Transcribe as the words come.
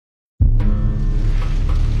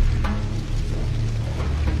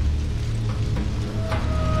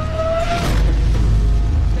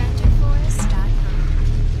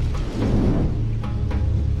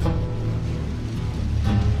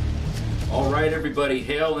Alright everybody,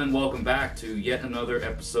 hail and welcome back to yet another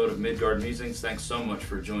episode of Midgard Musings. Thanks so much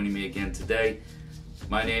for joining me again today.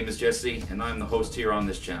 My name is Jesse and I'm the host here on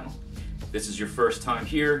this channel. If this is your first time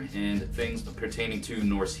here and things pertaining to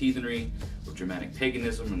Norse heathenry or Germanic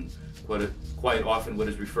paganism and quite often what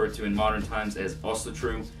is referred to in modern times as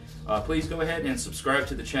Ossetru, please go ahead and subscribe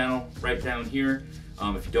to the channel right down here.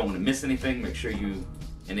 If you don't want to miss anything, make sure you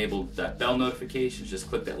enable that bell notification. Just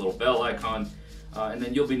click that little bell icon. And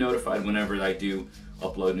then you'll be notified whenever I do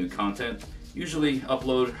upload new content. Usually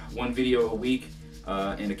upload one video a week,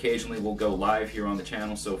 and occasionally we'll go live here on the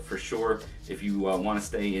channel. So for sure, if you want to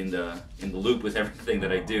stay in the loop with everything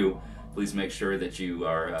that I do, please make sure that you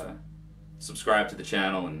are subscribed to the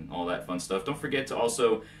channel and all that fun stuff. Don't forget to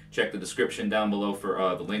also check the description down below for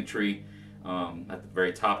the link tree at the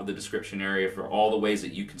very top of the description area for all the ways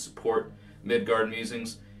that you can support Midgard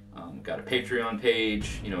Musings. Got a Patreon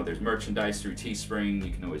page, there's merchandise through Teespring,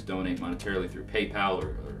 you can always donate monetarily through PayPal,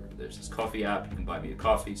 or there's this coffee app, you can buy me a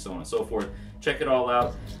coffee, so on and so forth. Check it all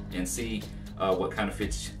out and see what kind of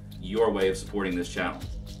fits your way of supporting this channel.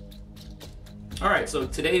 Alright, so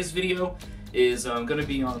today's video is going to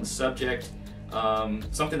be on the subject,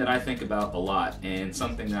 something that I think about a lot, and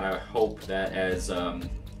something that I hope that as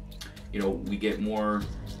we get more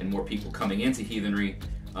and more people coming into heathenry,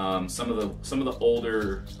 some of the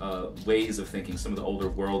older ways of thinking, some of the older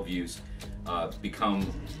worldviews become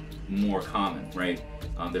more common, right?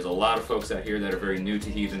 There's a lot of folks out here that are very new to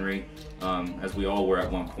heathenry, as we all were at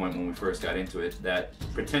one point when we first got into it, that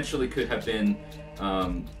potentially could have been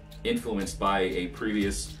influenced by a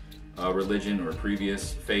previous religion or a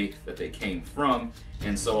previous faith that they came from,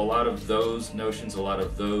 and so a lot of those notions, a lot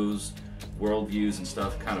of those worldviews and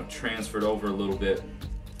stuff kind of transferred over a little bit,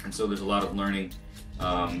 and so there's a lot of learning.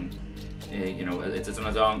 It's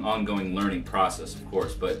an ongoing learning process, of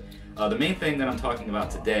course, but the main thing that I'm talking about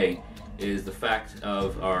today is the fact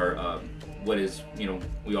of our, what is,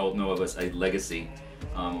 we all know of as a legacy,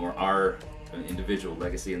 or our individual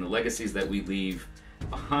legacy, and the legacies that we leave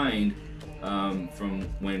behind from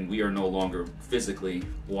when we are no longer physically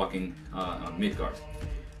walking on Midgard.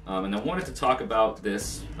 And I wanted to talk about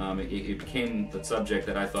this. It became the subject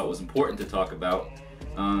that I thought was important to talk about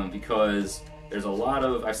because there's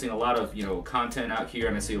I've seen a lot of, content out here,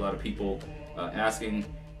 and I see a lot of people asking,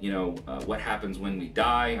 what happens when we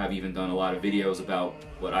die. I've even done a lot of videos about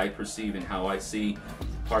what I perceive and how I see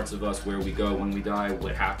parts of us, where we go when we die,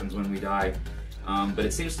 what happens when we die. But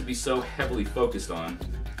it seems to be so heavily focused on,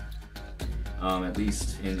 at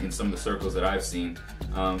least in some of the circles that I've seen,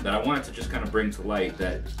 that I wanted to just kind of bring to light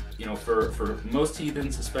that, for most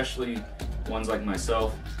heathens, especially ones like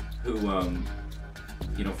myself, who,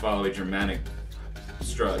 follow a Germanic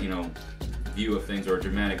view of things, or a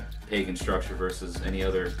Germanic pagan structure versus any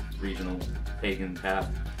other regional pagan path,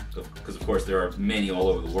 because of course there are many all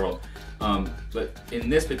over the world. But in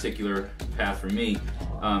this particular path for me,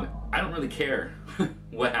 I don't really care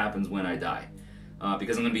what happens when I die,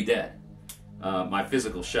 because I'm going to be dead. My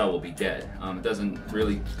physical shell will be dead. It doesn't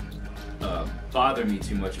really bother me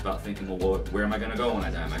too much about thinking, well, where am I going to go when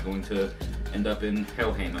I die? Am I going to end up in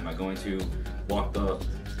Helheim? Am I going to walk the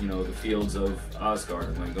fields of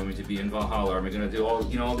Asgard? Am I going to be in Valhalla? Am I going to do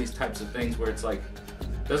all these types of things where it's like,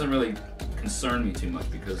 it doesn't really concern me too much,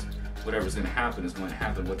 because whatever's going to happen is going to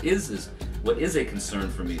happen. What is a concern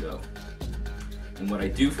for me though, and what I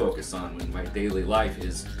do focus on in my daily life,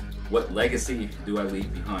 is what legacy do I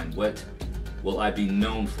leave behind? What will I be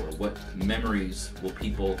known for? What memories will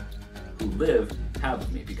people who live have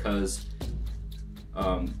of me? Because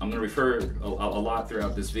I'm going to refer a lot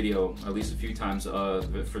throughout this video, at least a few times,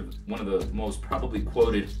 for one of the most probably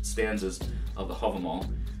quoted stanzas of the Havamal,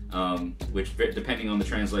 which, depending on the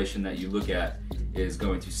translation that you look at, is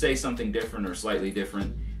going to say something different or slightly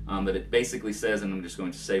different, but it basically says, and I'm just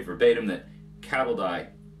going to say verbatim, that cattle die,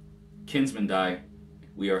 kinsmen die,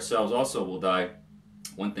 we ourselves also will die.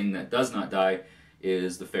 One thing that does not die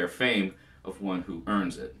is the fair fame of one who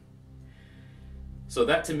earns it. So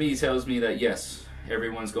that to me tells me that yes,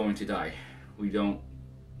 everyone's going to die. We don't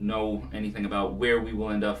know anything about where we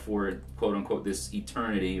will end up for, quote unquote, this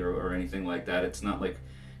eternity or anything like that. It's not like,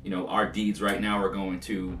 our deeds right now are going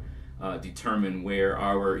to determine where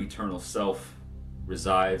our eternal self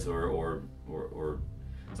resides, or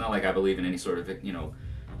it's not like I believe in any sort of,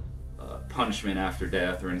 punishment after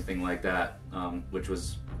death or anything like that, which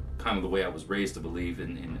was kind of the way I was raised to believe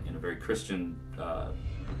in a very Christian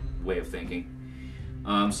way of thinking.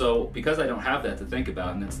 So because I don't have that to think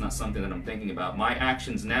about, and that's not something that I'm thinking about, my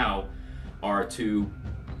actions now are to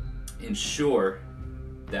ensure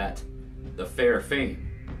that the fair fame,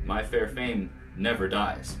 my fair fame, never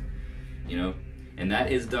dies. And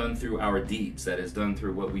that is done through our deeds. That is done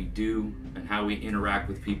through what we do and how we interact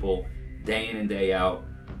with people day in and day out,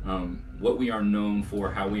 what we are known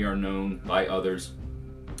for, how we are known by others.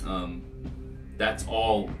 That's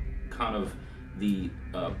all kind of the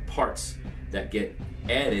parts that get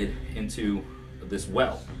added into this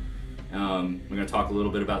well. We're going to talk a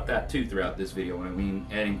little bit about that too throughout this video. When I mean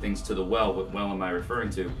adding things to the well, what well am I referring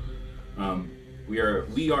to? We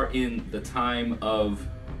are in the time of,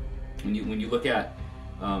 when you look at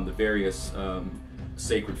the various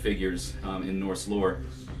sacred figures in Norse lore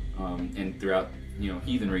and throughout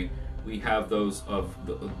heathenry, we have those of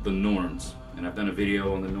the Norns. And I've done a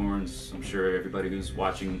video on the Norns. I'm sure everybody who's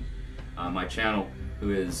watching my channel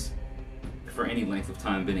who is for any length of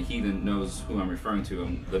time been a heathen knows who I'm referring to.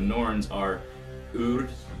 And the Norns are Urd,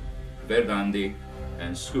 Verdandi,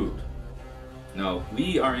 and Skuld. Now,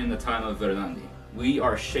 we are in the time of Verdandi. We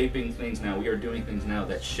are shaping things now. We are doing things now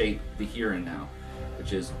that shape the here and now,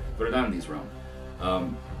 which is Verdandi's realm.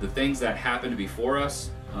 The things that happened before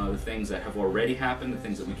us, the things that have already happened, the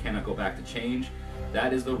things that we cannot go back to change,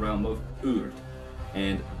 that is the realm of Urd.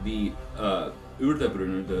 And the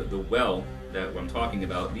Urdabrunner, the well that I'm talking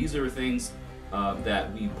about, these are things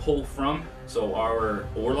that we pull from. So our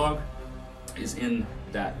Orlog is in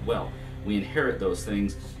that well. We inherit those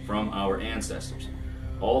things from our ancestors.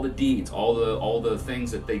 All the deeds, all the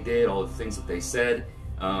things that they did, all the things that they said,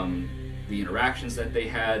 the interactions that they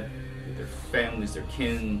had with their families, their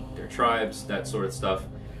kin, their tribes, that sort of stuff,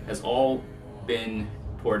 has all been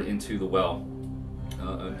poured into the well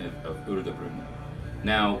of Urdabrunn.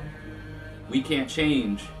 Now, we can't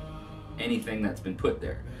change anything that's been put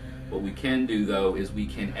there. What we can do, though, is we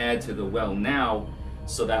can add to the well now,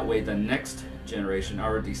 so that way the next generation,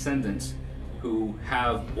 our descendants, who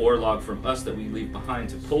have Orlog from us that we leave behind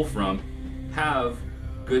to pull from, have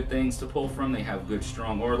good things to pull from. They have good,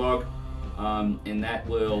 strong Orlog, and that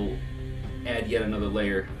will add yet another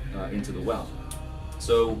layer into the well.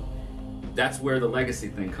 So that's where the legacy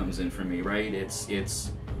thing comes in for me, right?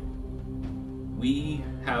 It's we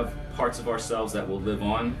have parts of ourselves that will live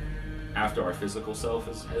on after our physical self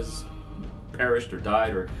has perished or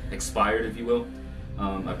died or expired, if you will.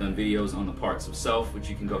 I've done videos on the parts of self, which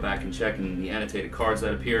you can go back and check in the annotated cards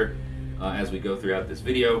that appear as we go throughout this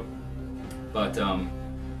video. But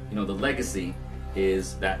the legacy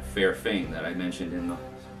is that fair fame that I mentioned in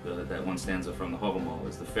that one stanza from the Havamal.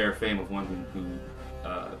 Is the fair fame of one who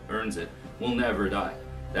earns it will never die.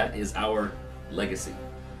 That is our legacy.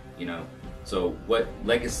 So what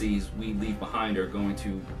legacies we leave behind are going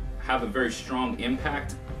to have a very strong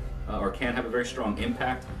impact, or can have a very strong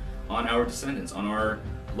impact on our descendants, on our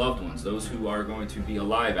loved ones, those who are going to be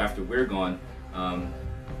alive after we're gone.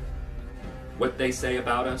 What they say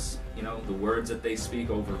about us, the words that they speak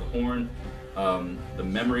over the horn, the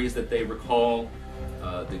memories that they recall,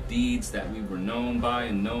 the deeds that we were known by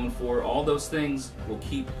and known for, all those things will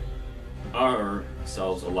keep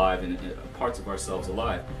ourselves alive and parts of ourselves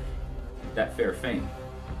alive. That fair fame.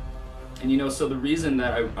 And so the reason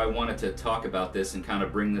that I wanted to talk about this and kind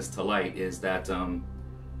of bring this to light is that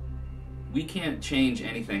we can't change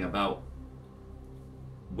anything about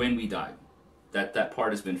when we die. That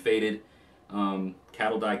part has been fated.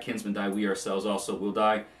 Cattle die, kinsmen die, we ourselves also will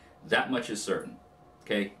die. That much is certain.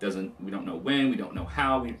 Okay, we don't know when, we don't know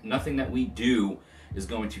how. Nothing that we do is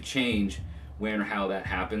going to change when or how that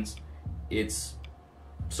happens. It's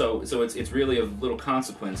really of little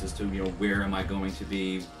consequence as to where am I going to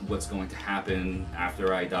be, what's going to happen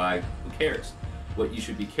after I die. Who cares? What you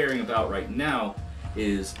should be caring about right now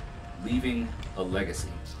is leaving a legacy,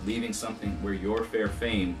 leaving something where your fair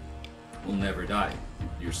fame will never die.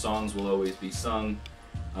 Your songs will always be sung,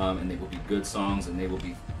 and they will be good songs, and they will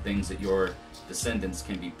be things that your descendants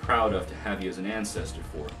can be proud of to have you as an ancestor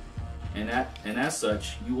for. And as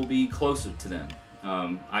such, you will be closer to them.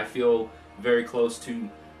 I feel very close to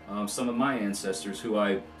some of my ancestors who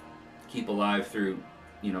I keep alive through,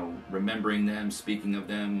 remembering them, speaking of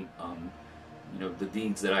them. The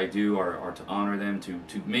deeds that I do are to honor them,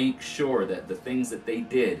 to make sure that the things that they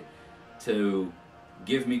did to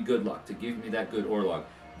give me good luck, to give me that good Orlog,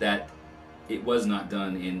 that it was not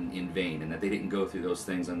done in vain, and that they didn't go through those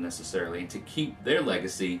things unnecessarily, and to keep their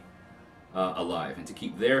legacy alive, and to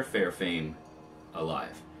keep their fair fame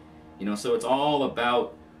alive. So it's all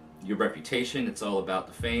about your reputation, it's all about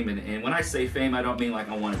the fame, and when I say fame, I don't mean like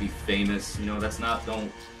I want to be famous, that's not,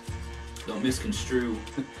 don't misconstrue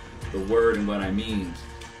the word and what I mean.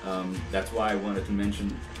 That's why I wanted to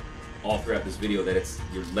mention all throughout this video that it's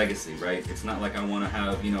your legacy, right? It's not like I want to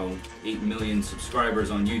have 8 million subscribers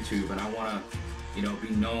on YouTube and I want to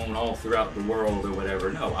be known all throughout the world or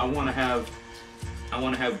whatever. No, I want to have I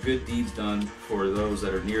want to have good deeds done for those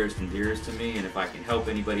that are nearest and dearest to me, and if I can help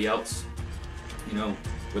anybody else, you know,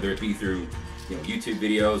 whether it be through, you know, YouTube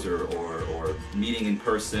videos or meeting in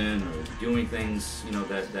person or doing things, you know,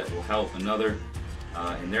 that will help another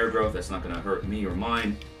in their growth, that's not going to hurt me or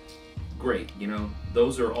mine, great. You know,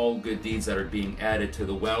 those are all good deeds that are being added to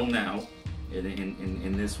the well now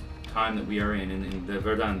in this time that we are in the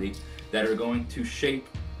Verdandi, that are going to shape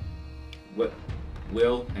what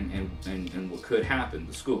will and what could happen,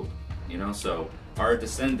 the school, you know. So our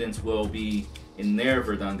descendants will be in their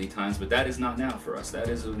Verdandi times, but that is not now for us. That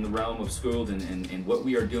is in the realm of Skuld, and what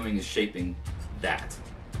we are doing is shaping that,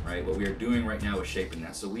 right? What we are doing right now is shaping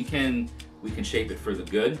that. So we can shape it for the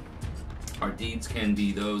good. Our deeds can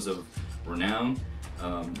be those of renown.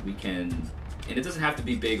 We can, and it doesn't have to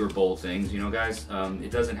be big or bold things, you know, guys. It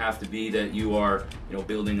doesn't have to be that you are, you know,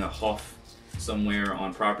 building a hof somewhere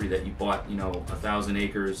on property that you bought, you know, 1,000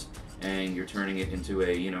 acres, and you're turning it into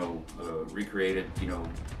a, you know, recreated, you know,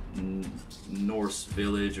 Norse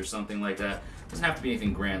village or something like that. It doesn't have to be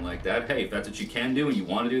anything grand like that. Hey, if that's what you can do and you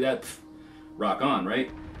want to do that, rock on,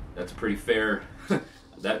 right? That's a pretty fair.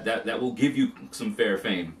 that will give you some fair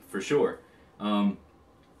fame for sure.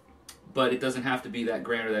 But it doesn't have to be that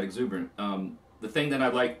grand or that exuberant. The thing that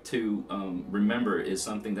I'd like to remember is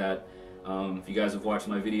something that, if you guys have watched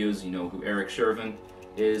my videos, you know who Eric Shervin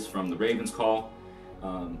is from the Ravens Call.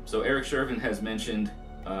 So Eric Shervin has mentioned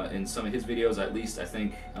in some of his videos, at least I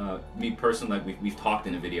think, me personally, like we've talked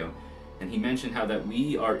in a video, and he mentioned how that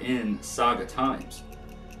we are in saga times.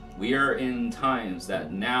 We are in times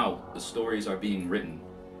that now the stories are being written,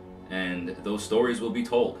 and those stories will be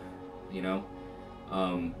told, you know.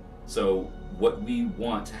 So what we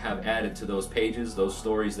want to have added to those pages, those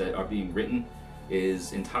stories that are being written,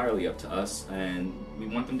 is entirely up to us, and we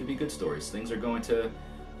want them to be good stories. Things are going to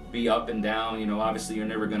be up and down, you know. Obviously you're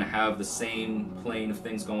never going to have the same plane of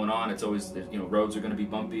things going on. It's always, you know, roads are going to be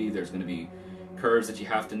bumpy, there's going to be curves that you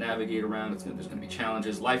have to navigate around, there's going to be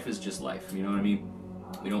challenges. Life is just life, you know what I mean?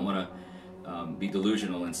 We don't want to be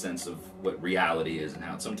delusional in sense of what reality is and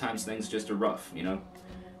how sometimes things just are rough, you know.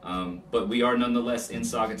 But we are nonetheless in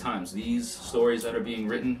saga times. These stories that are being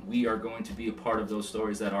written, we are going to be a part of those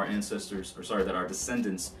stories that our ancestors, or sorry, that our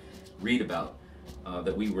descendants read about,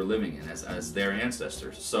 that we were living in as their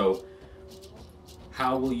ancestors. So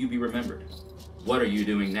how will you be remembered? What are you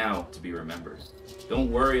doing now to be remembered?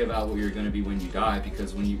 Don't worry about what you're going to be when you die,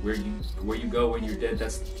 because when where you go when you're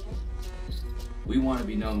dead, we want to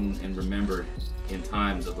be known and remembered in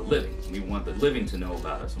times of the living. We want the living to know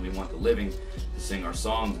about us, and we want the living to sing our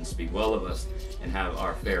songs and speak well of us and have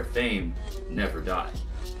our fair fame never die.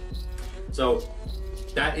 So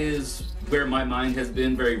that is where my mind has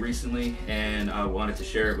been very recently, and I wanted to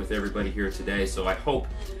share it with everybody here today. So I hope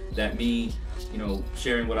that me, you know,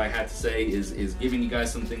 sharing what I had to say is giving you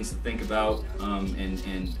guys some things to think about,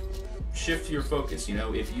 and shift your focus. You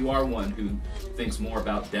know, if you are one who thinks more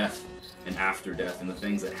about death and after death and the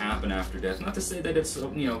things that happen after death, not to say that it's,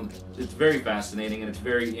 you know, it's very fascinating and it's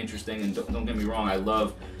very interesting, and don't get me wrong, I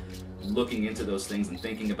love looking into those things and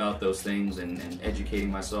thinking about those things and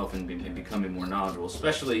educating myself and becoming more knowledgeable,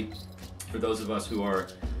 especially for those of us who are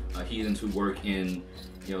heathens who work in,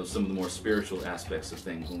 you know, some of the more spiritual aspects of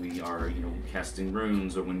things, when we are, you know, casting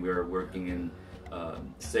runes, or when we are working in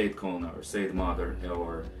Seidkona or Seidmother,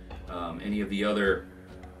 or any of the other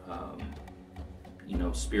you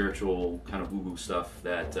know, spiritual kind of woo-woo stuff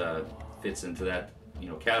that fits into that, you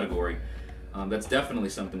know, category. That's definitely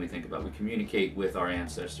something we think about. We communicate with our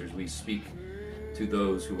ancestors. We speak to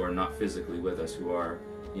those who are not physically with us, who are,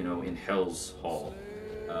 you know, in Hell's Hall,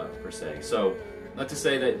 per se. So, not to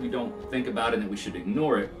say that we don't think about it and that we should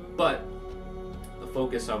ignore it, but the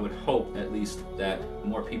focus, I would hope, at least, that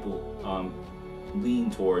more people lean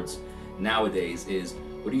towards nowadays is,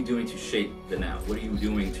 what are you doing to shape the now? What are you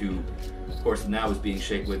doing to, of course, now is being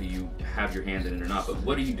shaped whether you have your hand in it or not, but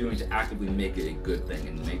what are you doing to actively make it a good thing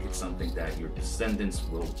and make it something that your descendants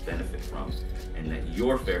will benefit from, and that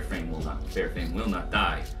your fair fame will not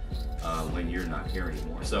die when you're not here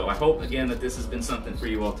anymore. So I hope, again, that this has been something for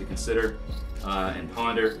you all to consider and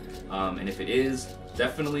ponder, and if it is,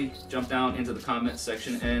 definitely jump down into the comments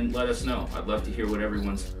section and let us know. I'd love to hear what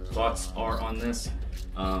everyone's thoughts are on this.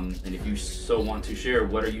 And if you so want to share,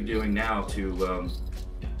 what are you doing now to,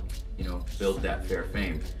 you know, build that fair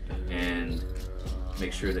fame and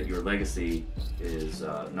make sure that your legacy is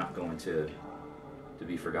not going to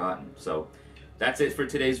be forgotten. So that's it for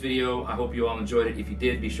today's video. I hope you all enjoyed it. If you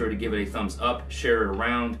did, be sure to give it a thumbs up, share it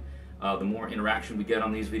around. The more interaction we get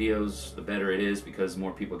on these videos, the better it is, because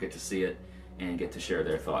more people get to see it and get to share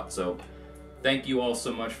their thoughts. So thank you all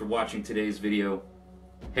so much for watching today's video.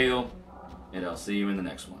 Hail and I'll see you in the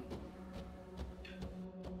next one.